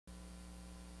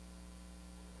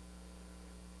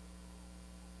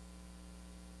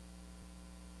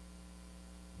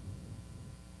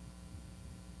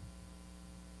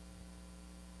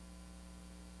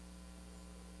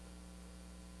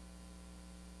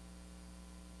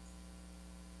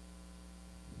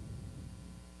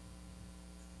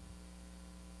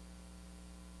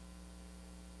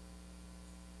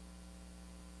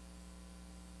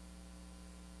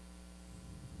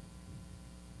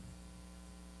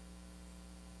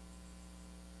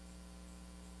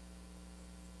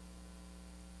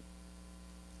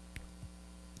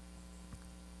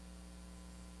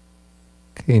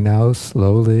Okay, now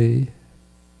slowly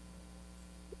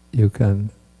you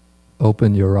can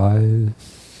open your eyes.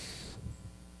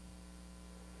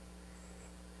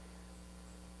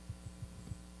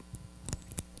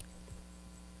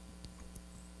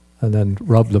 And then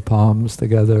rub the palms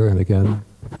together, and again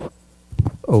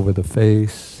over the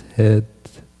face, head,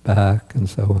 back, and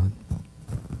so on.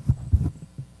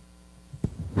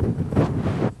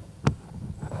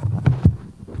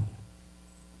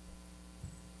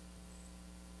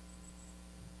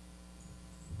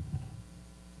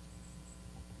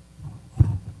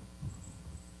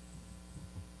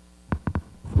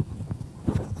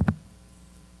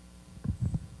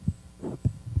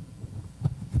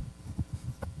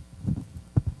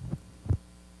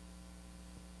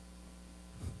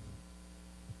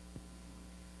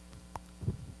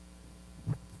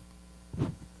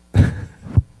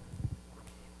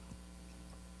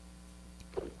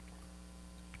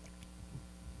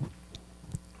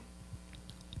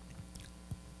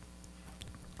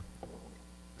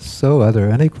 So, are there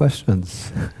any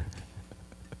questions?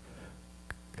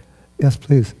 Yes,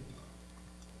 please.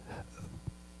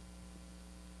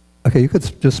 Okay, you could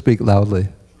just speak loudly.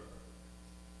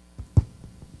 From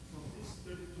these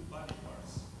 32 body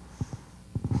parts,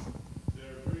 there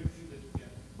are very few that you can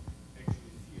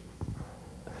actually feel.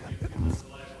 You can feel the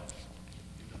saliva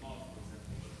in the mouth, for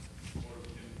example, or you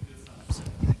can feel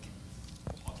some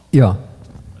hot. Yeah.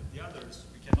 But the others,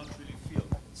 we cannot really feel.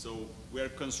 So we are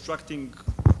constructing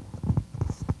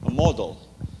a model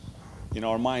in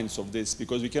our minds of this,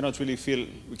 because we cannot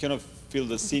feel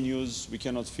the sinews, we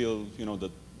cannot feel,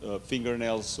 the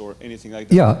fingernails or anything like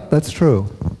that. Yeah, that's true.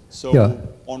 So yeah.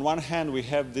 On one hand, we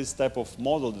have this type of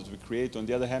model that we create. On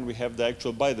the other hand, we have the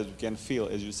actual body that we can feel.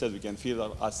 As you said, we can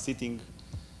feel us sitting.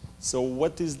 So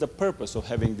what is the purpose of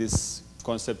having this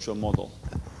conceptual model?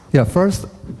 Yeah, first,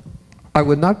 I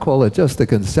would not call it just a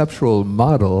conceptual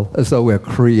model, as though we're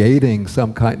creating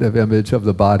some kind of image of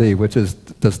the body which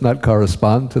does not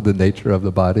correspond to the nature of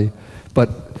the body. But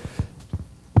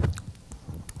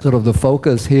sort of the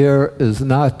focus here is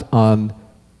not on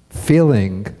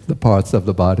feeling the parts of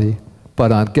the body,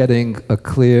 but on getting a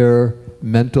clear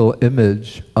mental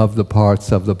image of the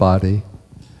parts of the body.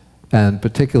 And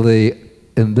particularly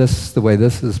in this, the way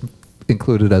this is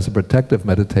included as a protective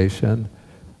meditation,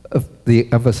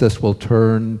 the emphasis will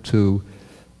turn to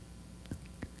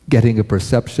getting a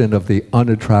perception of the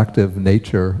unattractive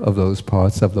nature of those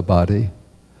parts of the body.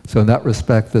 So in that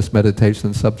respect, this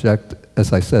meditation subject,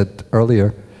 as I said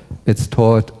earlier, it's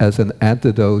taught as an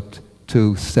antidote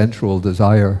to sensual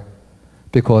desire.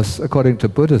 Because according to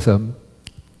Buddhism,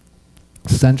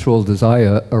 sensual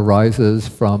desire arises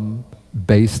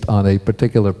based on a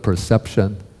particular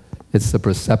perception. It's the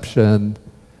perception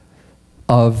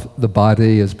of the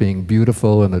body as being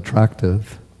beautiful and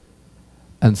attractive.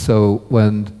 And so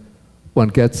when one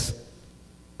gets,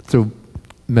 through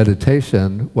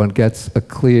meditation, one gets a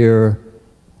clear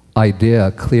idea,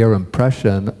 a clear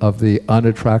impression of the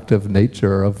unattractive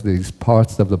nature of these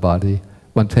parts of the body.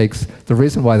 One takes, the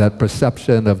reason why that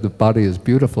perception of the body as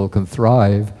beautiful can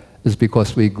thrive is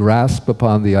because we grasp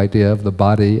upon the idea of the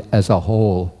body as a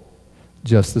whole,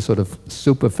 just the sort of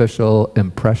superficial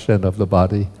impression of the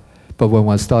body. But when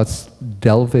one starts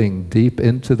delving deep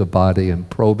into the body and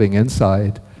probing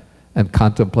inside and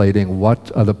contemplating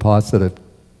what are the parts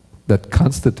that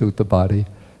constitute the body,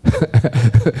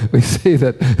 we see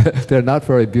that they're not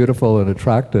very beautiful and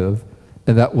attractive.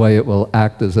 In that way, it will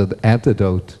act as an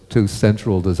antidote to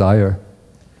sensual desire.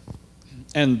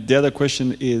 And the other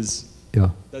question is,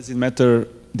 does it matter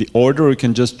the order, or you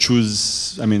can just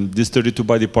choose? I mean, these 32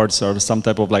 body parts are some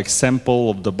type of like sample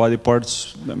of the body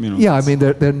parts. Yeah, I mean,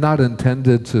 they're not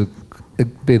intended to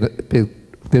be.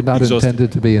 They're not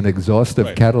intended to be an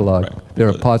exhaustive catalog. Right. There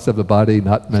are parts of the body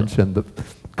not mentioned.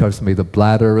 The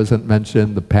bladder isn't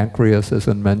mentioned. The pancreas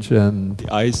isn't mentioned.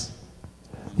 The eyes.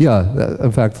 Yeah,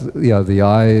 in fact, the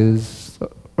eyes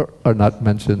are not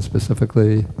mentioned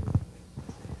specifically.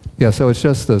 Yeah, so it's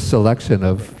just a selection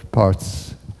of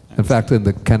parts. In fact, in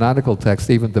the canonical text,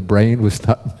 even the brain was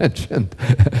not mentioned,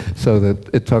 so that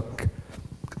it took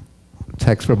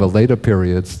texts from a later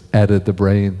period, added the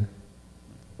brain.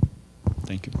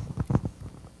 Thank you.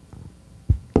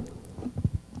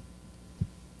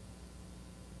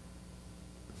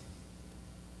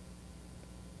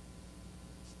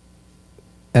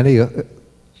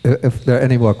 If there are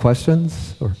any more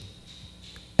questions or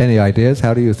any ideas,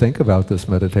 how do you think about this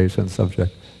meditation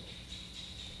subject?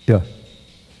 Yeah.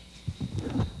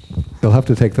 You'll have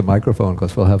to take the microphone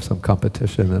because we'll have some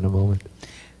competition in a moment.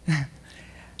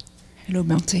 Hello,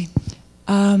 Bhante.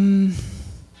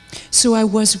 So I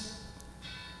was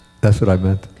That's what I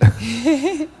meant.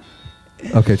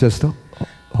 Okay, just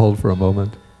hold for a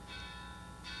moment.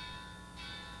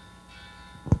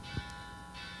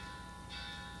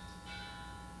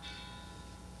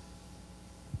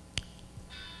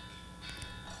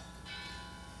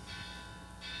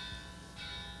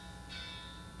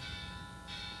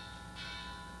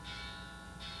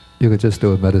 You could just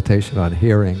do a meditation on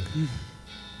hearing.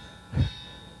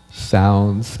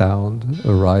 Sound,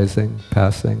 arising,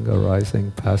 passing,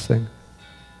 arising, passing.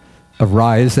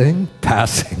 Arising,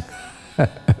 passing.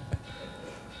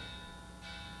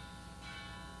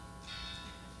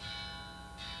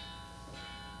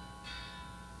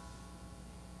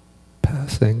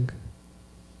 Passing.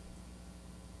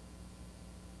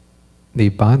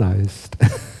 Nibbanized.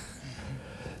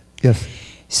 Yes.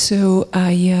 So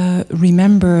I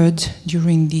remembered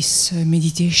during this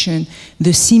meditation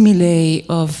the simile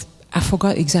of, I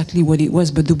forgot exactly what it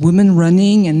was, but the woman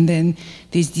running, and then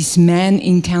there's this man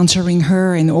encountering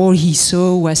her, and all he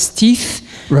saw was teeth,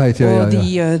 right? Yeah,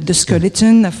 or the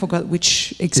skeleton. I forgot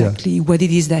which exactly what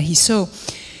it is that he saw.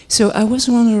 So I was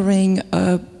wondering,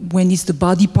 when it's the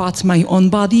body part, my own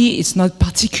body, it's not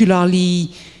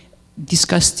particularly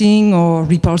disgusting or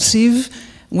repulsive.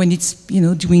 When it's,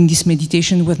 doing this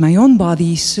meditation with my own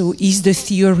body, so is the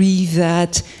theory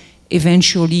that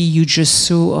eventually you just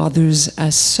saw others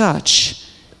as such?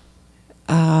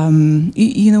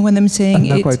 You know what I'm saying? I'm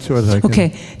not quite sure that I can.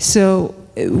 Okay, so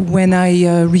when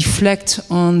I reflect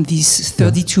on these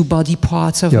 32 body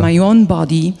parts of my own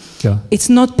body, it's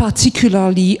not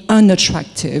particularly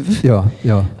unattractive.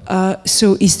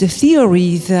 So is the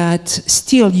theory that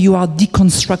still you are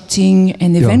deconstructing,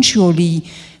 and eventually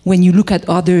when you look at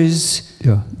others,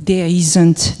 there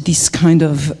isn't this kind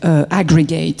of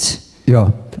aggregate.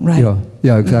 Right.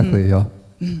 Yeah, exactly,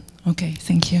 Okay,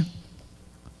 thank you.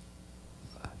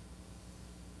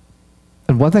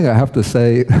 And one thing I have to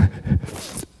say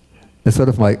is sort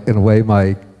of in a way,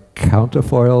 my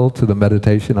counterfoil to the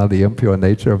meditation on the impure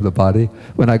nature of the body.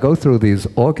 When I go through these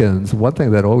organs, one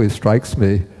thing that always strikes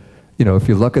me, if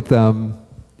you look at them,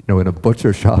 in a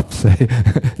butcher shop, say,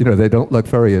 they don't look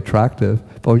very attractive.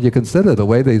 But when you consider the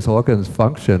way these organs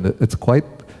function, it's quite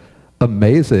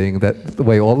amazing that the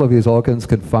way all of these organs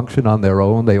can function on their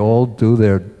own. They all do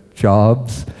their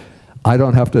jobs. I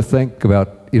don't have to think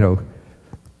about,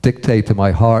 dictate to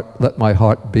my heart, let my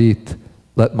heart beat,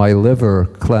 let my liver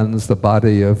cleanse the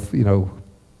body of,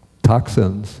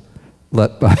 toxins,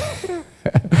 let my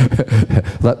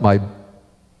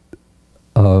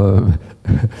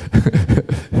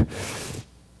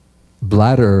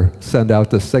bladder send out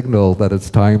the signal that it's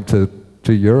time to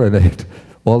urinate.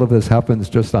 All of this happens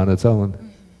just on its own.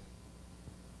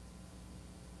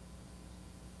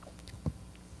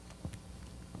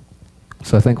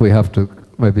 So I think we have to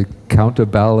maybe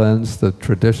counterbalance the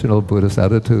traditional Buddhist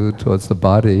attitude towards the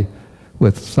body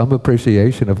with some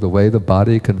appreciation of the way the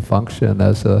body can function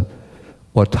as a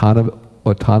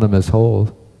autonomous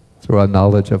whole through our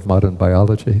knowledge of modern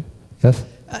biology. Yes?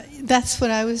 That's what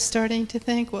I was starting to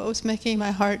think. What was making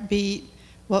my heart beat?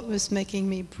 What was making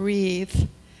me breathe?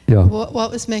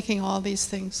 What was making all these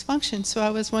things function? So I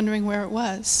was wondering where it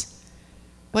was.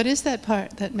 What is that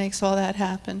part that makes all that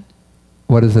happen?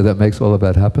 What is it that makes all of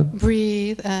that happen?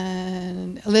 Breathe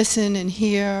and listen and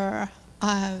hear,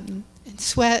 and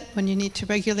sweat when you need to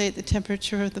regulate the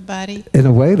temperature of the body. In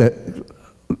a way that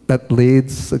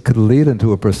could lead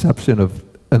into a perception of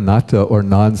anatta or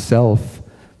non-self,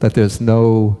 that there's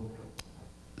no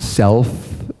self,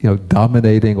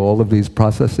 dominating all of these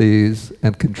processes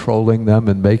and controlling them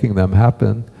and making them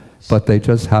happen, but they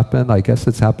just happen. I guess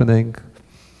it's happening.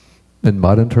 In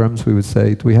modern terms, we would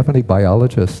say, do we have any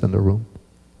biologists in the room?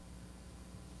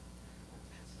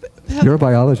 You're a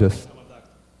biologist,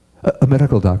 a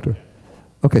medical doctor.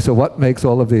 Okay, so what makes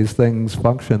all of these things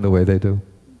function the way they do?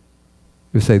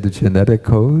 You say the genetic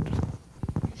code?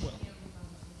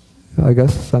 I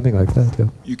guess something like that, yeah.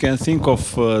 You can think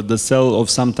of the cell of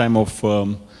some type of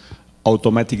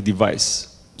automatic device.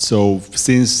 So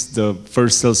since the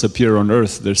first cells appear on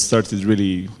Earth, they started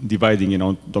really dividing in an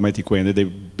automatic way, and then they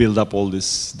build up all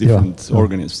these different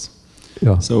organisms.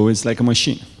 So it's like a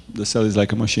machine. The cell is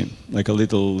like a machine, like a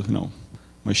little,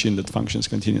 machine that functions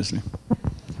continuously.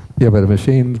 Yeah, but a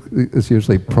machine is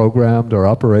usually programmed or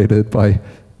operated by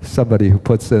somebody who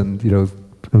puts in,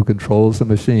 who controls the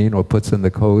machine or puts in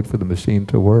the code for the machine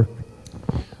to work.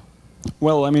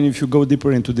 Well, I mean, if you go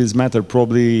deeper into this matter,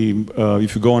 probably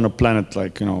if you go on a planet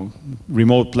like,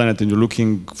 remote planet, and you're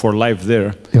looking for life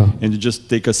there, and you just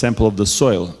take a sample of the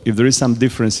soil, if there is some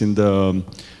difference in the,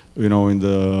 in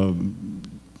the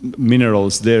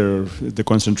minerals there, the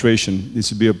concentration.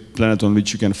 This would be a planet on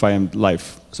which you can find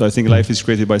life. So I think life is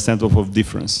created by some type of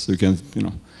difference. So you can, you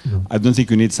know, I don't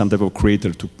think you need some type of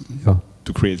creator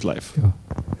to create life.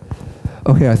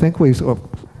 Okay, I think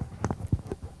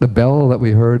the bell that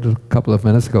we heard a couple of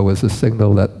minutes ago was a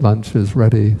signal that lunch is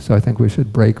ready. So I think we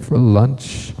should break for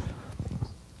lunch.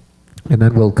 And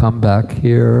then we'll come back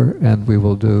here and we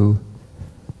will do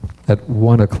at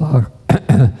 1 o'clock,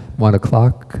 1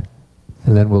 o'clock,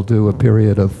 and then we'll do a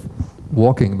period of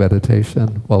walking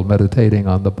meditation while meditating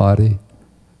on the body.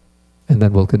 And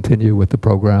then we'll continue with the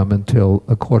program until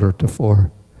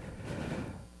 3:45.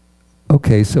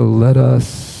 Okay, so let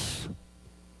us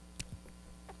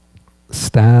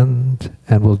stand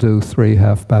and we'll do 3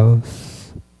 half bows.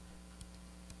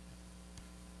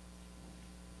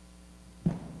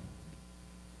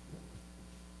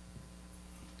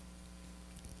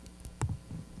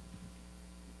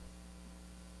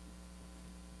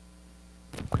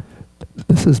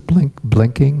 This is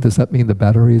blinking. Does that mean the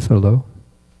batteries are low?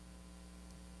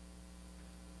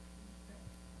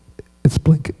 It's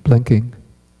blinking. I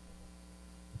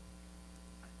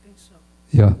think so.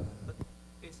 Yeah.